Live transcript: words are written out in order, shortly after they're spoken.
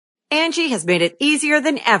Angie has made it easier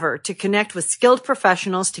than ever to connect with skilled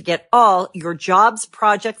professionals to get all your jobs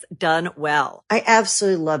projects done well. I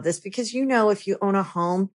absolutely love this because, if you own a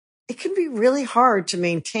home, it can be really hard to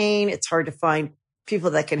maintain. It's hard to find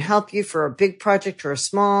people that can help you for a big project or a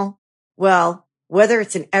small. Well, whether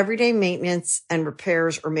it's in everyday maintenance and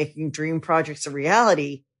repairs or making dream projects a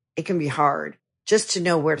reality, it can be hard just to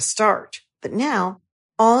know where to start. But now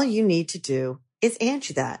all you need to do is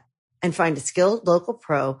Angie that and find a skilled local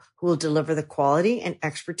pro who will deliver the quality and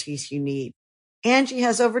expertise you need. Angie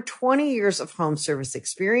has over 20 years of home service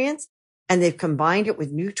experience, and they've combined it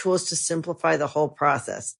with new tools to simplify the whole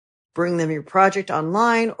process. Bring them your project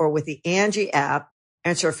online or with the Angie app,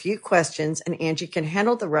 answer a few questions, and Angie can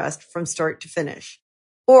handle the rest from start to finish.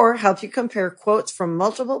 Or help you compare quotes from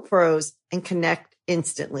multiple pros and connect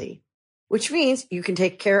instantly, which means you can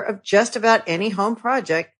take care of just about any home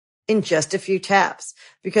project in just a few taps.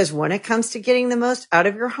 Because when it comes to getting the most out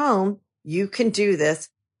of your home, you can do this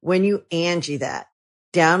when you Angie that.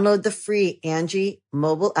 Download the free Angie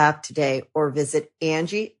mobile app today or visit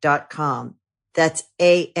Angie.com. That's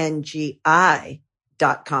ANGI.com.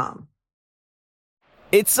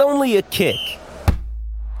 It's only a kick,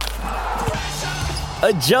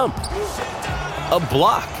 a jump, a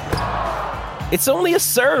block. It's only a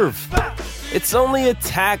serve. It's only a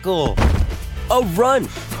tackle, a run.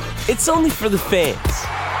 It's only for the fans.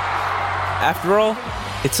 After all,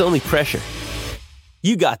 it's only pressure.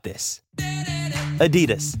 You got this.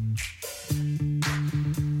 Adidas.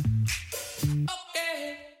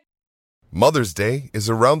 Mother's Day is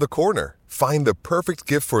around the corner. Find the perfect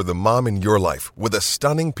gift for the mom in your life with a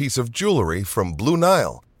stunning piece of jewelry from Blue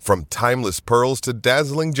Nile. From timeless pearls to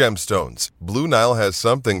dazzling gemstones, Blue Nile has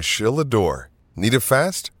something she'll adore. Need it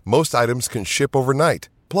fast? Most items can ship overnight.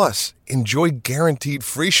 Plus, enjoy guaranteed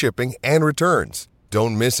free shipping and returns.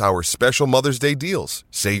 Don't miss our special Mother's Day deals.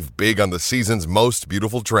 Save big on the season's most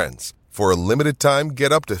beautiful trends. For a limited time,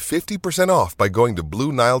 get up to 50% off by going to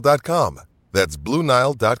BlueNile.com. That's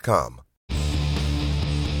BlueNile.com.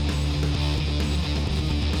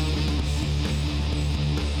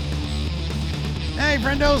 Hey,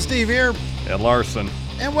 friendo, Steve here. And Larson.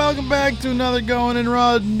 And welcome back to another Going in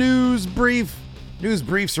Raw news brief. News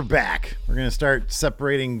briefs are back. We're going to start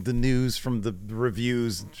separating the news from the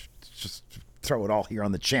reviews. Just throw it all here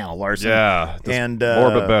on the channel, Larson. Yeah. And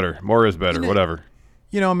more but better. More is better. Whatever.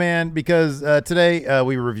 Man, because today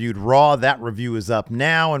we reviewed Raw. That review is up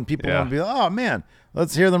now, and people want to be like, oh, man,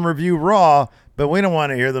 let's hear them review Raw. But we don't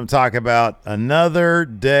want to hear them talk about another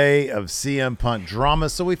day of CM Punk drama.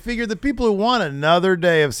 So we figured the people who want another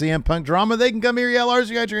day of CM Punk drama, they can come here. Yeah, Lars,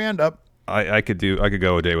 you got your hand up. I could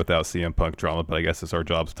go a day without CM Punk drama, but I guess it's our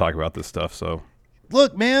job to talk about this stuff. So,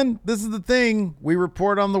 look, man, this is the thing. We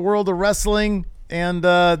report on the world of wrestling, and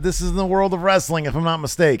this is in the world of wrestling, if I'm not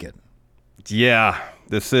mistaken. Yeah,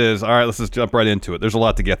 this is. All right, let's just jump right into it. There's a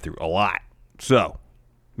lot to get through. A lot. So,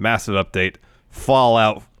 massive update.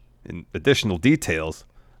 Fallout and additional details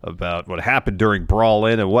about what happened during Brawl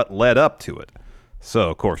In and what led up to it. So,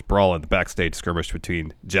 of course, Brawl In, the backstage skirmish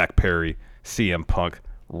between Jack Perry, CM Punk,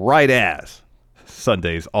 right as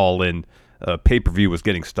Sunday's All In pay-per-view was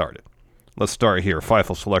getting started. Let's start here.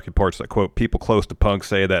 Fightful Select reports that, quote, people close to Punk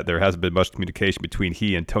say that there hasn't been much communication between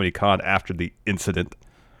he and Tony Khan after the incident.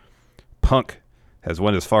 Punk has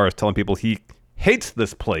went as far as telling people he hates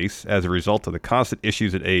this place as a result of the constant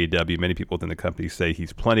issues at AEW. Many people within the company say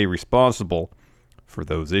he's plenty responsible for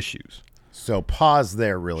those issues. So pause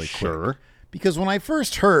there really quick. Sure. Because when I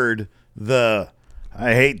first heard the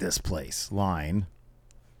I hate this place line,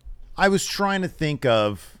 I was trying to think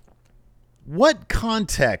of what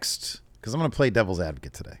context, because I'm going to play devil's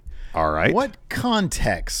advocate today. All right. What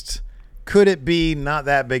context could it be not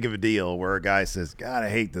that big of a deal where a guy says, God, I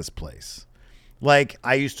hate this place? Like,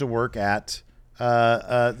 I used to work at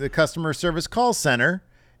the customer service call center,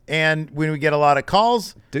 and when we get a lot of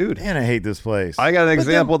calls, dude, man, I hate this place. I got an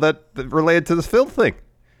example that related to this filth thing.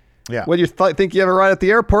 Yeah. When you think you have a ride at the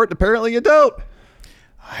airport, apparently you don't.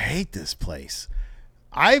 I hate this place.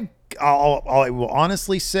 I will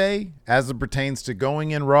honestly say, as it pertains to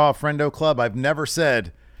Going In Raw Friendo Club, I've never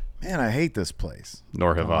said, man, I hate this place.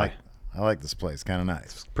 Nor have I. I like this place. Kind of nice.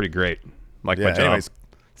 It's pretty great. Like my job. Anyways.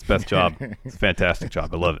 It's best job. It's a fantastic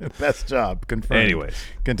job. I love it. Best job. Confirmed. Anyways.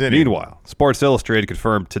 Continue. Meanwhile, Sports Illustrated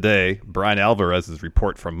confirmed today, Brian Alvarez's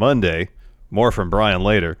report from Monday, more from Brian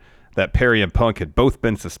later, that Perry and Punk had both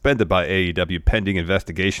been suspended by AEW pending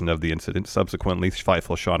investigation of the incident. Subsequently,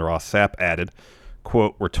 Fightful Sean Ross Sapp added,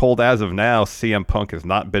 quote, we're told as of now CM Punk has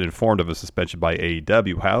not been informed of a suspension by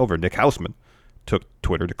AEW. However, Nick Hausman took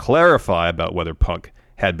Twitter to clarify about whether Punk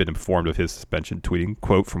had been informed of his suspension, tweeting,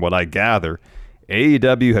 quote, from what I gather,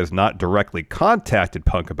 AEW has not directly contacted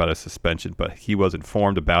Punk about a suspension, but he was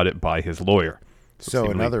informed about it by his lawyer.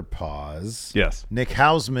 So another pause. Yes. Nick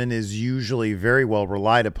Hausman is usually very well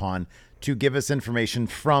relied upon to give us information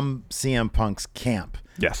from CM Punk's camp.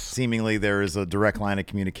 Yes. Seemingly there is a direct line of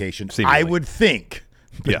communication, Seemingly. I would think,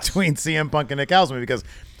 between CM Punk and Nick Hausman, because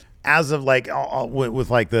as of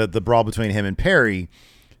with the brawl between him and Perry,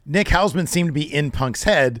 Nick Hausman seemed to be in Punk's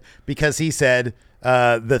head because he said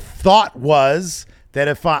the thought was that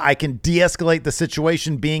if I can de-escalate the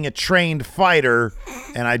situation being a trained fighter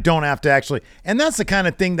and I don't have to actually, and that's the kind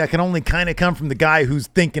of thing that can only kind of come from the guy who's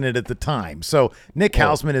thinking it at the time. So Nick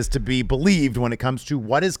Hausman is to be believed when it comes to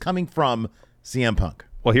what is coming from CM Punk.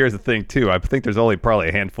 Well, here's the thing, too. I think there's only probably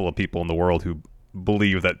a handful of people in the world who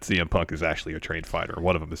believe that CM Punk is actually a trained fighter.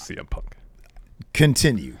 One of them is CM Punk.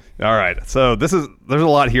 Continue. All right. So there's a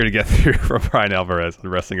lot here to get through from Brian Alvarez on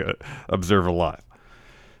Wrestling Observer Live.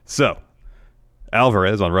 So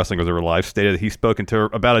Alvarez on Wrestling Observer Live stated that he's spoken to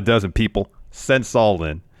about a dozen people since All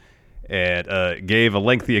In and gave a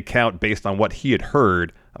lengthy account based on what he had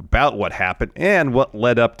heard about what happened and what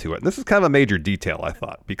led up to it. And this is kind of a major detail, I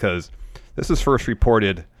thought, because this was first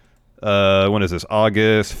reported, when is this,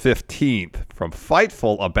 August 15th, from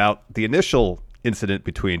Fightful about the initial incident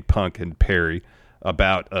between Punk and Perry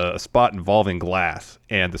about a spot involving glass.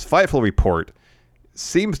 And this Fightful report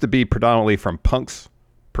seems to be predominantly from Punk's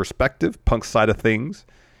perspective, Punk's side of things.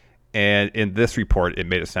 And in this report, it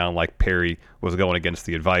made it sound like Perry was going against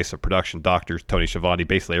the advice of production doctors, Tony Schiavone,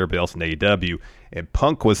 basically everybody else in AEW. And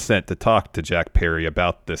Punk was sent to talk to Jack Perry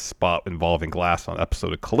about this spot involving glass on an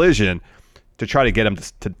episode of Collision to try to get him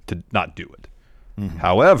to not do it. Mm-hmm.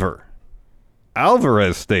 However,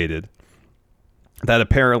 Alvarez stated that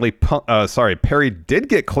apparently Perry did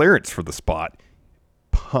get clearance for the spot.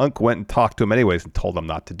 Punk went and talked to him anyways and told him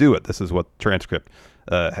not to do it. This is what the transcript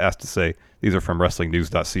has to say. These are from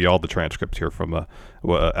WrestlingNews.ca. All the transcripts here from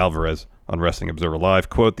Alvarez on Wrestling Observer Live.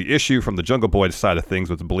 Quote, the issue from the Jungle Boy side of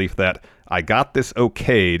things was the belief that I got this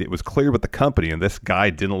okayed. It was clear with the company, and this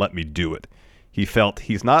guy didn't let me do it. He felt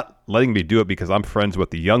he's not letting me do it because I'm friends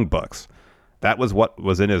with the Young Bucks. That was what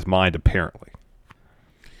was in his mind, apparently.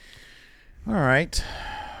 All right.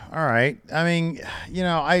 I mean,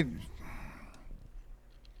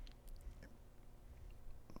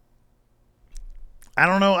 I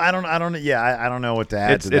don't know. I don't know what to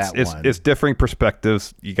add to that one. It's differing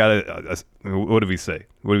perspectives. You got to, what do we say?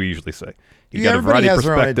 What do we usually say? You got a variety of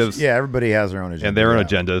perspectives. Everybody has their own agenda. And their own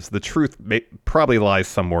agendas. The truth probably lies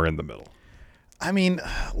somewhere in the middle. I mean,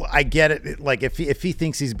 I get it. Like if he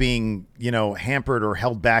thinks he's being, hampered or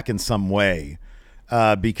held back in some way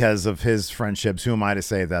because of his friendships, who am I to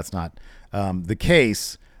say that's not the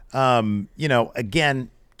case? Again,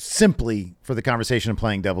 simply for the conversation of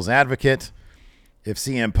playing devil's advocate, if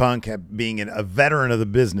CM Punk, being a veteran of the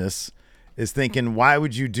business, is thinking, why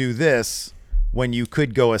would you do this when you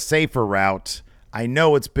could go a safer route? I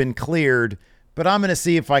know it's been cleared, but I'm going to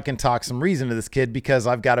see if I can talk some reason to this kid because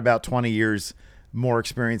I've got about 20 years more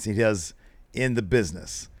experience than he does in the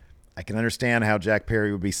business. I can understand how Jack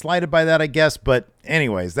Perry would be slighted by that, I guess. But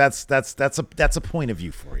anyways, that's a point of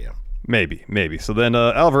view for you. Maybe. So then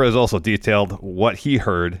Alvarez also detailed what he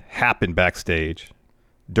heard happened backstage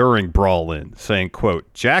during Brawl In, saying,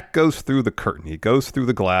 quote, Jack goes through the curtain. He goes through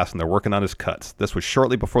the glass, and they're working on his cuts. This was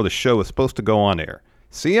shortly before the show was supposed to go on air.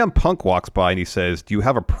 CM Punk walks by, and he says, do you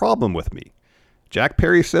have a problem with me? Jack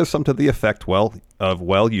Perry says something to the effect, well,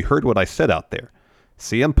 you heard what I said out there.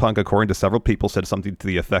 CM Punk, according to several people, said something to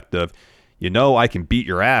the effect of, I can beat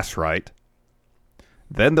your ass, right?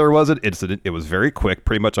 Then there was an incident. It was very quick.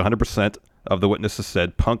 Pretty much 100% of the witnesses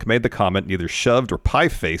said Punk made the comment, neither shoved or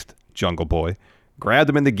pie-faced Jungle Boy, grabbed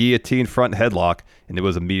him in the guillotine front headlock, and it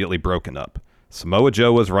was immediately broken up. Samoa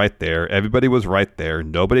Joe was right there. Everybody was right there.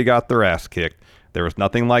 Nobody got their ass kicked. There was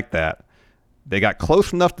nothing like that. They got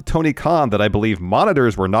close enough to Tony Khan that I believe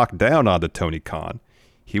monitors were knocked down onto Tony Khan.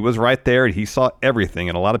 He was right there, and he saw everything,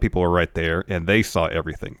 and a lot of people were right there, and they saw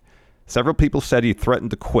everything. Several people said he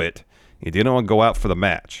threatened to quit. He didn't want to go out for the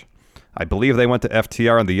match. I believe they went to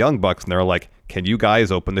FTR and the Young Bucks, and they were like, can you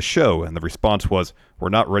guys open the show? And the response was, we're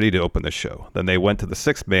not ready to open the show. Then they went to the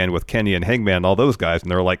sixth man with Kenny and Hangman and all those guys,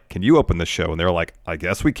 and they were like, can you open the show? And they were like, I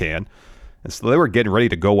guess we can. And so they were getting ready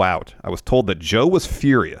to go out. I was told that Joe was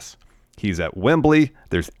furious. He's at Wembley.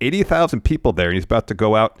 There's 80,000 people there, and he's about to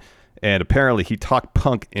go out. And apparently he talked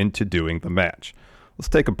Punk into doing the match. Let's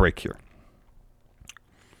take a break here.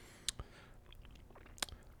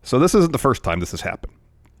 So this isn't the first time this has happened.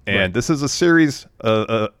 And right. This is a series,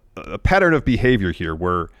 a pattern of behavior here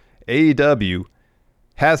where AEW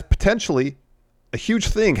has potentially a huge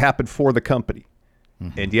thing happen for the company.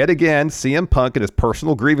 And yet again, CM Punk and his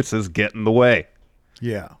personal grievances get in the way.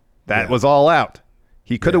 Yeah. That was All Out.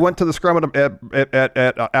 He could have went to the scrum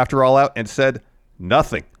after All Out and said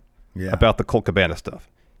nothing about the Colt Cabana stuff.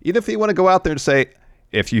 Even if you want to go out there and say,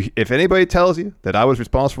 if anybody tells you that I was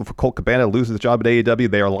responsible for Colt Cabana losing his job at AEW,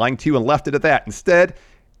 they are lying to you, and left it at that. Instead,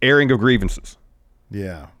 airing of grievances.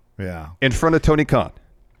 Yeah. In front of Tony Khan.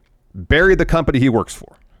 Buried the company he works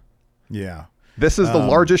for. Yeah. This is the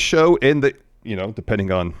largest show in the,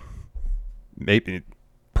 depending on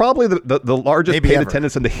probably the largest paid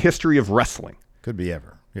attendance in the history of wrestling. Could be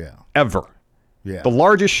ever. Yeah. Ever. Yeah. The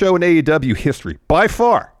largest show in AEW history, by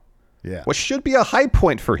far. Yeah. What should be a high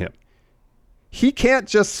point for him. He can't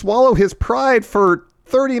just swallow his pride for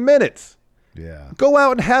 30 minutes. Yeah. Go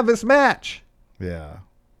out and have his match. Yeah.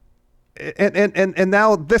 And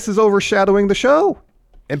now this is overshadowing the show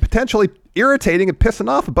and potentially irritating and pissing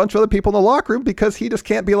off a bunch of other people in the locker room because he just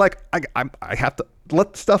can't be like, I have to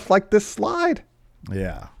let stuff like this slide.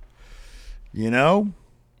 Yeah.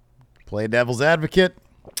 Play devil's advocate.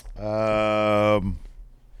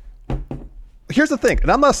 Here's the thing, and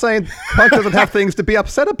I'm not saying Punk doesn't have things to be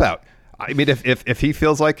upset about. I mean, if he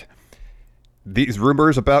feels like these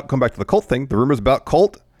rumors about, come back to the Colt thing, the rumors about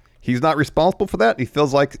Colt, he's not responsible for that. He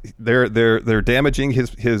feels like they're damaging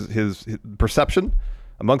his perception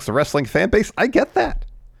amongst the wrestling fan base. I get that.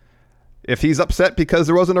 If he's upset because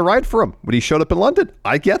there wasn't a ride for him when he showed up in London,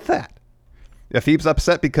 I get that. If he's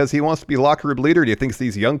upset because he wants to be locker room leader and he thinks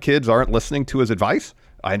these young kids aren't listening to his advice,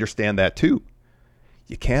 I understand that too.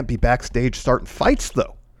 You can't be backstage starting fights,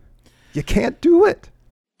 though. You can't do it.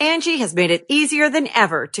 Angie has made it easier than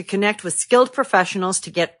ever to connect with skilled professionals to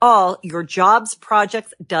get all your jobs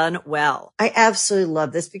projects done well. I absolutely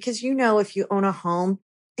love this because, if you own a home,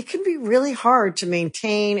 it can be really hard to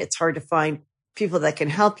maintain. It's hard to find people that can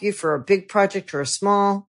help you for a big project or a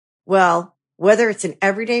small. Well, whether it's in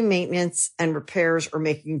everyday maintenance and repairs or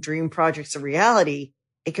making dream projects a reality,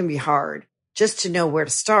 it can be hard just to know where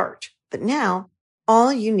to start. But now,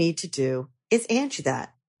 all you need to do is Angie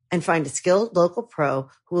that and find a skilled local pro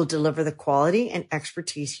who will deliver the quality and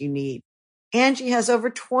expertise you need. Angie has over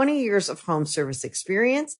 20 years of home service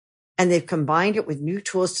experience, and they've combined it with new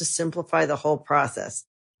tools to simplify the whole process.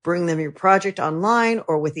 Bring them your project online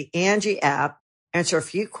or with the Angie app, answer a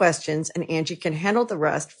few questions, and Angie can handle the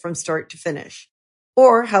rest from start to finish.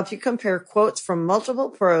 Or help you compare quotes from multiple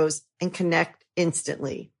pros and connect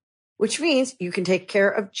instantly. Which means you can take care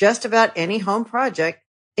of just about any home project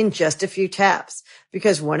in just a few taps.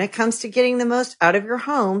 Because when it comes to getting the most out of your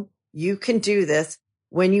home, you can do this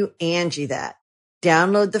when you Angie that.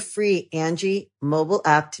 Download the free Angie mobile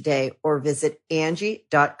app today or visit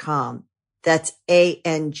Angie.com. That's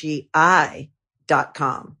ANGI.com.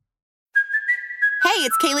 Hey,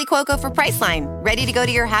 it's Kaylee Cuoco for Priceline. Ready to go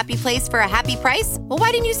to your happy place for a happy price? Well,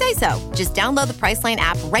 why didn't you say so? Just download the Priceline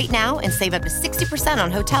app right now and save up to 60%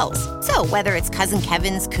 on hotels. So whether it's Cousin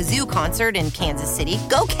Kevin's Kazoo Concert in Kansas City,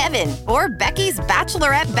 go Kevin, or Becky's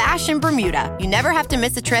Bachelorette Bash in Bermuda, you never have to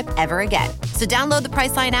miss a trip ever again. So download the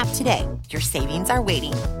Priceline app today. Your savings are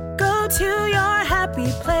waiting. Go to your happy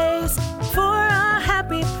place for a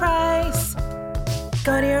happy price.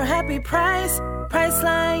 Go to your happy price,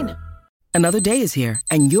 Priceline. Another day is here,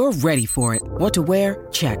 and you're ready for it. What to wear?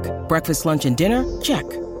 Check. Breakfast, lunch, and dinner? Check.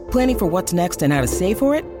 Planning for what's next and how to save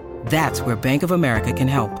for it? That's where Bank of America can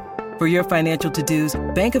help. For your financial to-dos,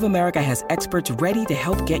 Bank of America has experts ready to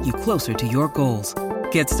help get you closer to your goals.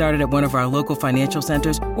 Get started at one of our local financial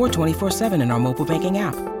centers or 24/7 in our mobile banking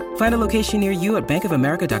app. Find a location near you at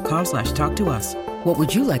bankofamerica.com/talktous. What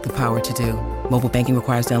would you like the power to do? Mobile banking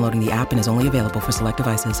requires downloading the app and is only available for select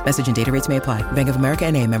devices. Message and data rates may apply. Bank of America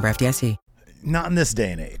NA, member FDIC. Not in this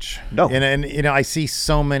day and age. No. And I see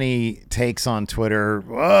so many takes on Twitter.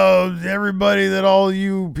 Oh, everybody that all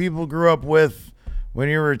you people grew up with when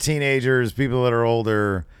you were teenagers, people that are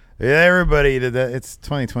older, everybody did that. It's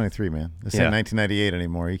 2023, man. This ain't 1998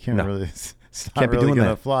 anymore. You can't really, it's not Can't be really doing going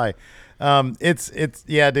to that. fly.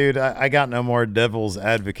 Yeah, dude, I got no more devil's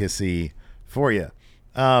advocacy for you.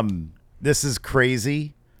 This is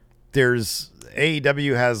crazy. There's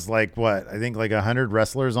AEW has I think 100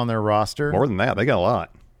 wrestlers on their roster. More than that, they got a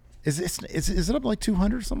lot. Is it up like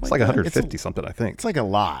 200 or something? It's like 150 something, I think. It's like a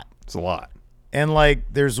lot. It's a lot. And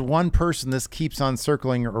there's one person this keeps on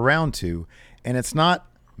circling around to, and it's not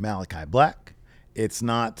Malachi Black. It's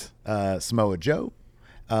not Samoa Joe.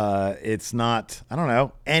 It's not, I don't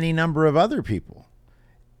know, any number of other people.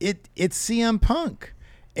 It's CM Punk.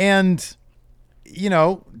 And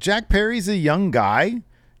Jack Perry's a young guy,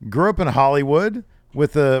 grew up in Hollywood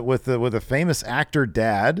with a famous actor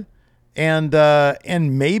dad,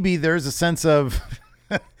 and maybe there's a sense of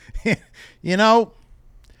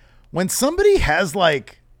when somebody has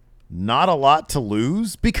like not a lot to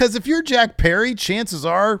lose, because if you're Jack Perry, chances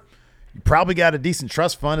are you probably got a decent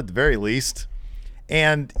trust fund at the very least,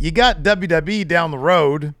 and you got WWE down the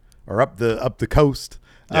road or up the coast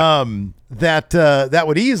that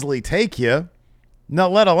would easily take you.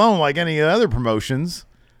 Not let alone like any other promotions.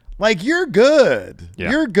 Like, you're good.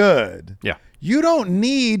 Yeah. You're good. Yeah. You don't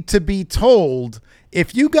need to be told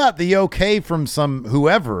if you got the okay from some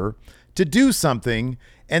whoever to do something,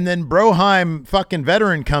 and then Broheim fucking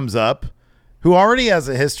veteran comes up who already has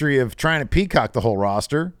a history of trying to peacock the whole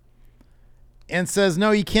roster and says,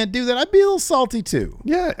 no, you can't do that. I'd be a little salty too.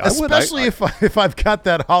 Yeah. Especially if I've got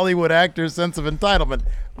that Hollywood actor's sense of entitlement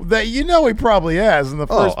that he probably has in the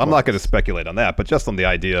first place. I'm not going to speculate on that, but just on the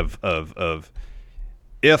idea of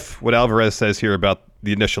if what Alvarez says here about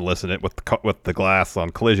the initial incident with the glass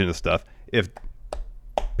on Collision and stuff, if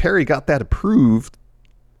Perry got that approved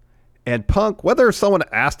and Punk, whether someone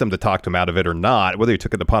asked him to talk to him out of it or not, whether he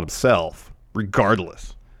took it upon himself,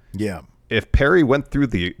 regardless. Yeah. If Perry went through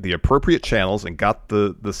the appropriate channels and got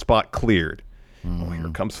the spot cleared, well, here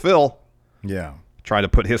comes Phil. Yeah. Trying to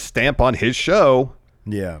put his stamp on his show.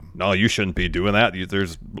 Yeah. No, you shouldn't be doing that.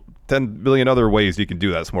 There's 10 billion other ways you can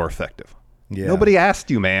do that. It's more effective. Yeah. Nobody asked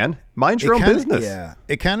you, man. Mind your own business. Yeah.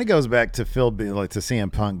 It kind of goes back to Phil being like, to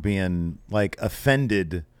CM Punk being like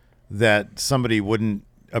offended that somebody wouldn't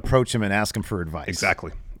approach him and ask him for advice.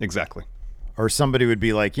 Exactly. Or somebody would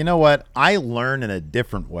be like, you know what? I learn in a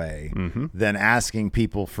different way than asking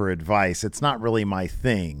people for advice. It's not really my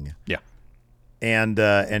thing. Yeah. And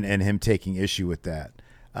him taking issue with that.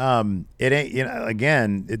 It ain't,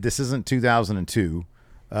 again, this isn't 2002.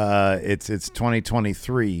 It's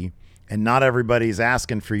 2023, and not everybody's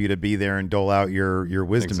asking for you to be there and dole out your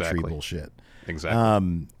wisdom tree bullshit.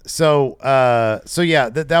 Exactly. So yeah,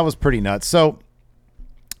 that was pretty nuts. So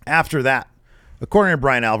after that, according to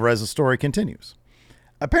Brian Alvarez, the story continues.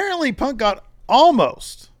 Apparently, Punk got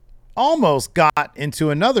almost got into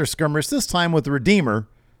another skirmish, this time with the Redeemer,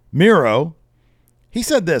 Miro. He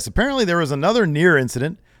said this. Apparently, there was another near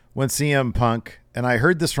incident when CM Punk, and I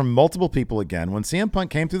heard this from multiple people again, when CM Punk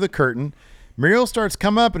came through the curtain, Miro starts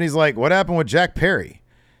come up and he's like, what happened with Jack Perry?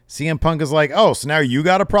 CM Punk is like, oh, so now you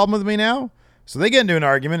got a problem with me now? So they get into an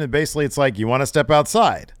argument, and basically it's like, you want to step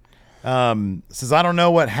outside? Says, I don't know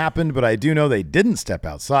what happened, but I do know they didn't step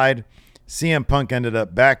outside. CM Punk ended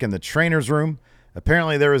up back in the trainer's room.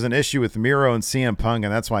 Apparently there was an issue with Miro and CM Punk,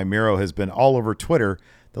 and that's why Miro has been all over Twitter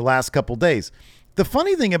the last couple days. The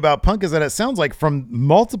funny thing about Punk is that it sounds like from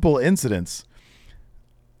multiple incidents,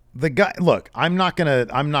 the guy, look, I'm not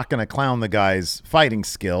gonna clown the guy's fighting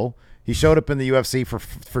skill. He showed up in the UFC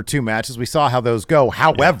for 2 matches. We saw how those go.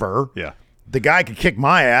 However, the guy could kick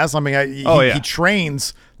my ass. I mean, he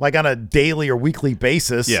trains like on a daily or weekly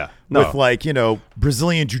basis with like,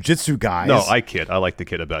 Brazilian jiu-jitsu guys. No, I kid. I like the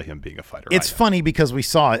kid about him being a fighter. It's funny because we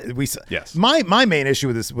saw yes. My main issue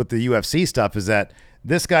with the UFC stuff is that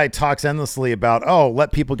this guy talks endlessly about,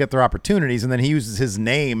 let people get their opportunities, and then he uses his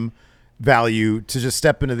name value to just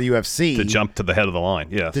step into the UFC. To jump to the head of the line,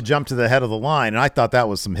 yes. To jump to the head of the line, and I thought that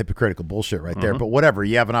was some hypocritical bullshit right there, but whatever.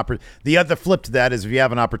 You have an opportunity. The other flip to that is if you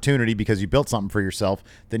have an opportunity because you built something for yourself,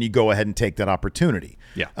 then you go ahead and take that opportunity.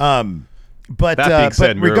 Yeah. But that being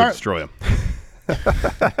said, Miro would destroy him.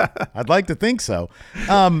 I'd like to think so.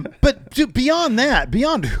 But beyond that,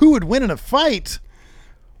 beyond who would win in a fight,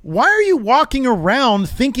 why are you walking around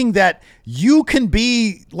thinking that you can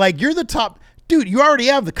be like you're the top? Dude, you already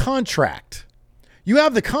have the contract. You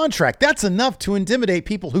have the contract. That's enough to intimidate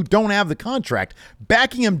people who don't have the contract.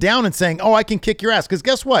 Backing him down and saying, I can kick your ass. Because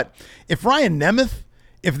guess what? If Ryan Nemeth,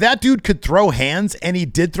 if that dude could throw hands, and he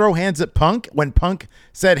did throw hands at Punk when Punk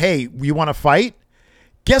said, hey, you want to fight?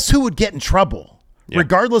 Guess who would get in trouble? Yep.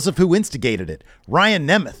 Regardless of who instigated it. Ryan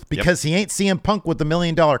Nemeth, because he ain't CM Punk with the $1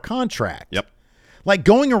 million contract. Yep. Like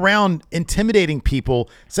going around intimidating people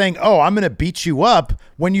saying, I'm going to beat you up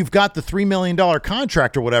when you've got the $3 million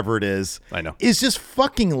contract or whatever it is. I know. Is just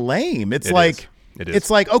fucking lame. It is.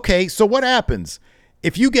 It's like, okay, so what happens?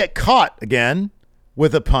 If you get caught again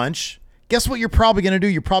with a punch, guess what you're probably going to do?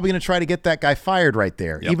 You're probably going to try to get that guy fired right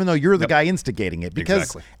there, even though you're the guy instigating it.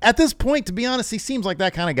 Because at this point, to be honest, he seems like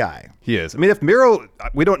that kind of guy. He is. I mean, if Miro,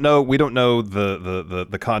 we don't know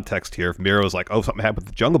the context here. If Miro's like, something happened with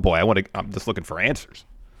the Jungle Boy, I'm just looking for answers.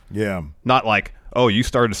 Yeah. Not like, you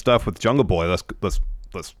started stuff with Jungle Boy. Let's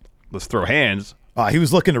throw hands. He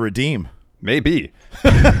was looking to redeem. Maybe.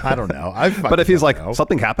 I don't know. But if he's like,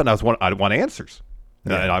 something happened, I want answers.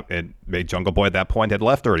 Yeah. And maybe Jungle Boy at that point had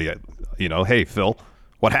left already. Hey, Phil,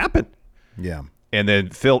 what happened? Yeah. And then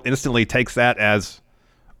Phil instantly takes that as,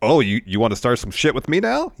 you want to start some shit with me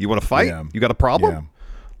now? You want to fight? Yeah. You got a problem? Yeah.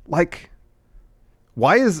 Like,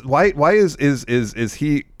 why is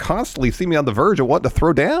he constantly seeming on the verge of wanting to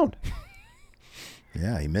throw down?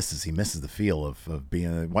 Yeah, he misses the feel of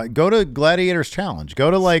being. Go to Gladiators Challenge. Go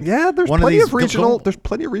to there's plenty of regional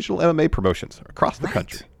MMA promotions across the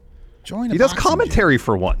country. Join. He does commentary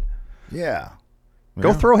for one. Yeah.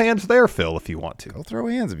 Go throw hands there, Phil, if you want to. Go throw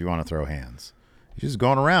hands if you want to throw hands. He's just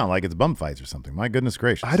going around like it's bum fights or something. My goodness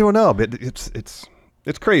gracious. I don't know, but it's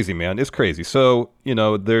crazy, man. It's crazy. So,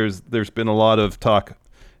 there's been a lot of talk.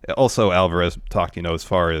 Also, Alvarez talked, as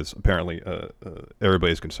far as apparently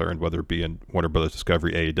everybody's concerned, whether it be in Warner Brothers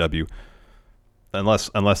Discovery, AEW,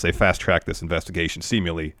 unless they fast track this investigation,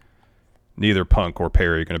 seemingly neither Punk or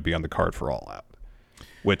Perry are going to be on the card for All Out.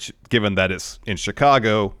 Which, given that it's in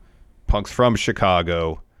Chicago, Punk's from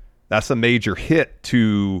Chicago, that's a major hit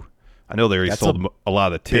to. I know they already sold a lot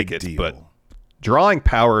of the tickets, but drawing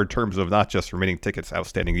power in terms of not just remaining tickets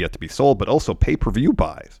outstanding yet to be sold, but also pay-per-view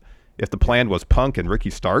buys. If the plan was Punk and Ricky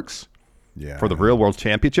Starks for the Real World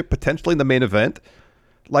Championship, potentially in the main event,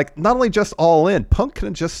 like not only just All In, Punk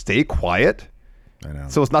can just stay quiet. I know.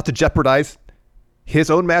 So as not to jeopardize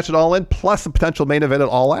his own match at All In, plus a potential main event at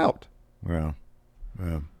All Out. Yeah.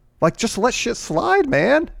 Like, just let shit slide,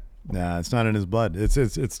 man. Nah, it's not in his blood.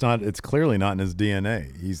 It's not. It's clearly not in his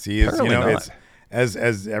DNA. He is. Apparently not. It's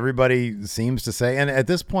as everybody seems to say. And at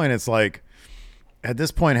this point, it's like,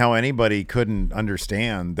 how anybody couldn't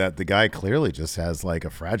understand that the guy clearly just has like a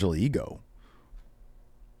fragile ego.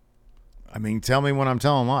 I mean, tell me when I'm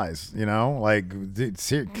telling lies.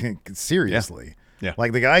 Seriously. Yeah.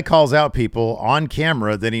 Like, the guy calls out people on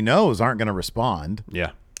camera that he knows aren't going to respond.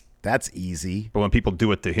 Yeah. That's easy. But when people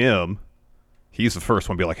do it to him, he's the first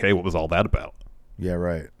one to be like, hey, what was all that about? Yeah,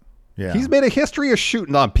 right. Yeah. He's made a history of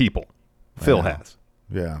shooting on people. Phil has.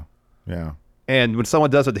 Yeah. Yeah. And when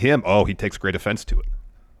someone does it to him, he takes great offense to it.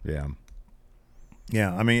 Yeah.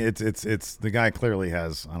 Yeah. I mean, it's the guy clearly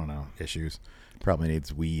has, I don't know, issues. Probably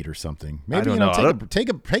needs weed or something. Maybe, take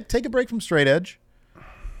a break from straight edge.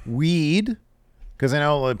 Weed. Because I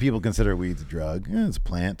know people consider weed's a drug. Yeah, it's a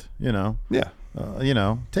plant, Yeah.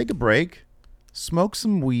 Take a break, smoke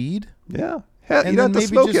some weed. Yeah. You don't have to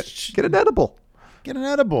smoke it. Get an edible.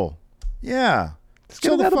 Yeah. Just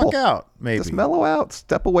chill get an the edible. fuck out, maybe. Just mellow out.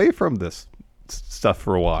 Step away from this stuff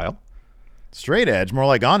for a while. Straight edge, more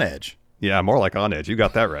like on edge. Yeah, more like on edge. You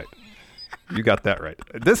got that right.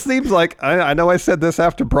 This seems like, I know I said this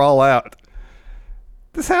after Brawl Out.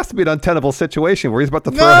 This has to be an untenable situation where he's about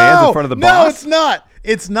to throw hands in front of the boss. No,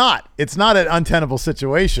 it's not. It's not an untenable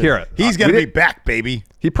situation. He's going to be back, baby.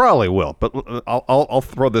 He probably will, but I'll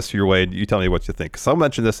throw this your way and you tell me what you think. Because I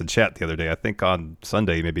mentioned this in chat the other day. I think on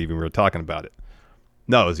Sunday, maybe even we were talking about it.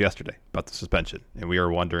 No, it was yesterday about the suspension. And we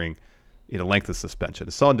were wondering, length of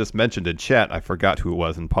suspension. Someone just mentioned in chat, I forgot who it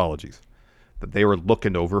was, and apologies, that they were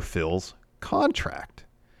looking over Phil's contract.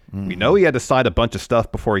 Mm-hmm. We know he had to sign a bunch of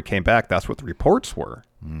stuff before he came back. That's what the reports were.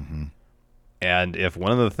 Mm-hmm. And if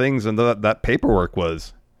one of the things in that paperwork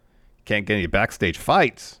was you can't get any backstage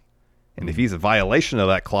fights, and if he's a violation of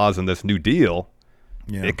that clause in this new deal,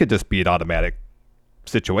 it could just be an automatic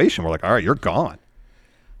situation. We're like, all right, you're gone.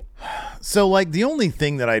 So, like, the only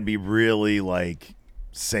thing that I'd be really, like,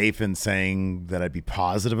 safe in saying that I'd be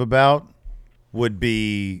positive about would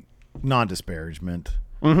be non-disparagement.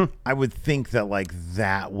 Mm-hmm. I would think that, like,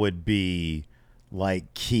 that would be,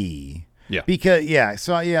 like, key. Yeah. Because,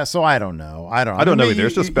 so I don't know. I don't know either.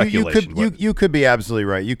 There's just speculation. You could be absolutely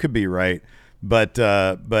right. You could be right. But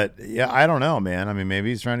yeah, I don't know, man. I mean, maybe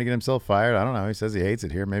he's trying to get himself fired. I don't know. He says he hates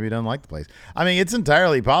it here. Maybe he doesn't like the place. I mean, it's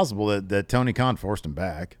entirely possible that Tony Khan forced him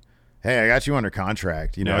back. Hey, I got you under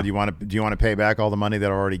contract. Do you want to pay back all the money that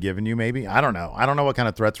I've already given you? Maybe. I don't know. I don't know what kind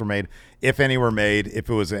of threats were made, if any were made. If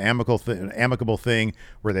it was an amicable thing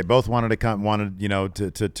where they both wanted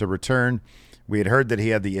to return. We had heard that he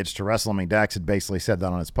had the itch to wrestle. I mean, Dax had basically said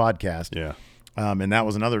that on his podcast. Yeah. And that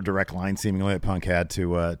was another direct line, seemingly, that Punk had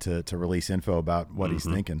to release info about what he's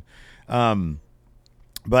thinking.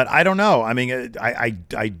 But I don't know. I mean,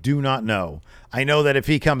 I do not know. I know that if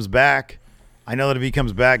he comes back,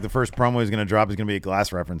 the first promo he's going to drop is going to be a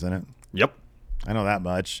Glass reference in it. Yep. I know that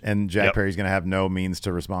much. And Jack Perry's going to have no means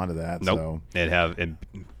to respond to that. Nope. So. And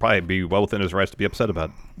probably be well within his rights to be upset about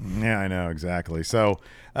it. Yeah, I know, exactly. So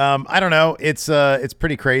I don't know. It's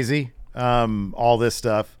pretty crazy, all this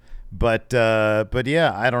stuff. But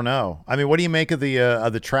yeah, I don't know. I mean, what do you make of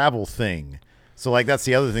the travel thing? So, like, that's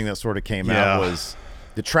the other thing that sort of came out was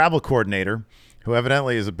the travel coordinator, who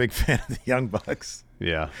evidently is a big fan of the Young Bucks.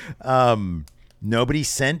 Yeah. Nobody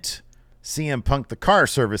sent CM Punk the car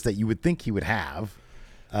service that you would think he would have.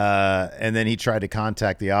 And then he tried to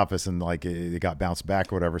contact the office and, like, it got bounced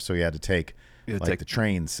back or whatever, so he had to take like the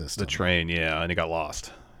train system. The train, yeah, and he got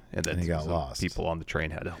lost. And then he got lost. People on the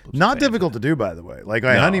train had to help him. Not difficult to do, by the way. Like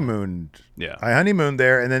I honeymooned. Yeah. I honeymooned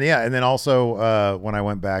there, and then also when I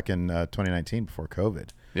went back in 2019 before COVID.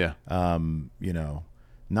 Yeah.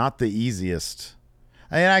 Not the easiest.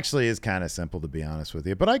 It actually is kind of simple, to be honest with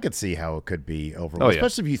you, but I could see how it could be overwhelming,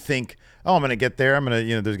 especially if you think, I'm going to get there. I'm going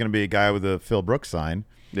to, there's going to be a guy with a Phil Brooks sign.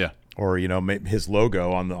 Yeah. Or, his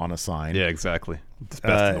logo on a sign. Yeah, exactly. It's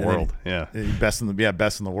best in the world. Yeah. Best in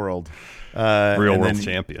the world. Real world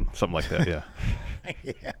champion. Something like that. Yeah.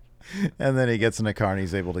 Yeah. And then he gets in a car and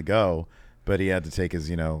he's able to go, but he had to take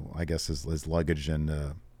his, I guess his luggage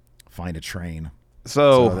and find a train.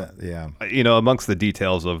 So amongst the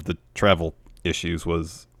details of the travel issues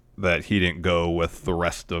was that he didn't go with the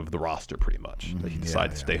rest of the roster pretty much. He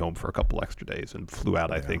decided to stay home for a couple extra days and flew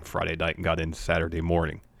out, I think, Friday night and got in Saturday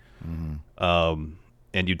morning.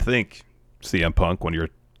 And you'd think CM Punk, one of your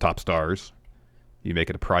top stars, you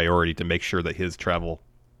make it a priority to make sure that his travel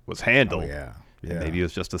was handled. And maybe it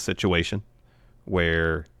was just a situation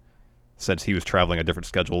where, since he was traveling a different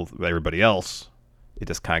schedule than everybody else, it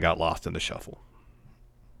just kind of got lost in the shuffle.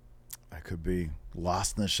 That could be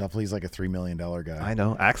lost in the shuffle. He's like a $3 million guy. I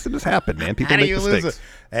know. Accidents happen, man. People make mistakes.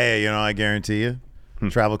 Hey, I guarantee you,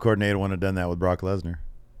 travel coordinator wouldn't have done that with Brock Lesnar.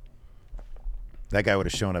 That guy would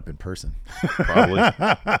have shown up in person. Probably.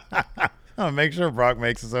 Make sure Brock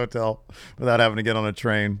makes his hotel without having to get on a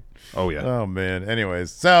train. Oh, yeah. Oh, man.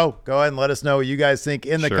 Anyways, so go ahead and let us know what you guys think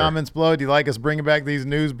in the comments below. Do you like us bringing back these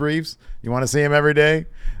news briefs? You want to see them every day?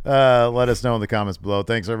 Let us know in the comments below.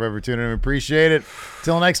 Thanks, everybody, for tuning in. We appreciate it.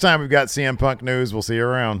 Till next time, we've got CM Punk news. We'll see you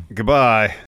around. Goodbye.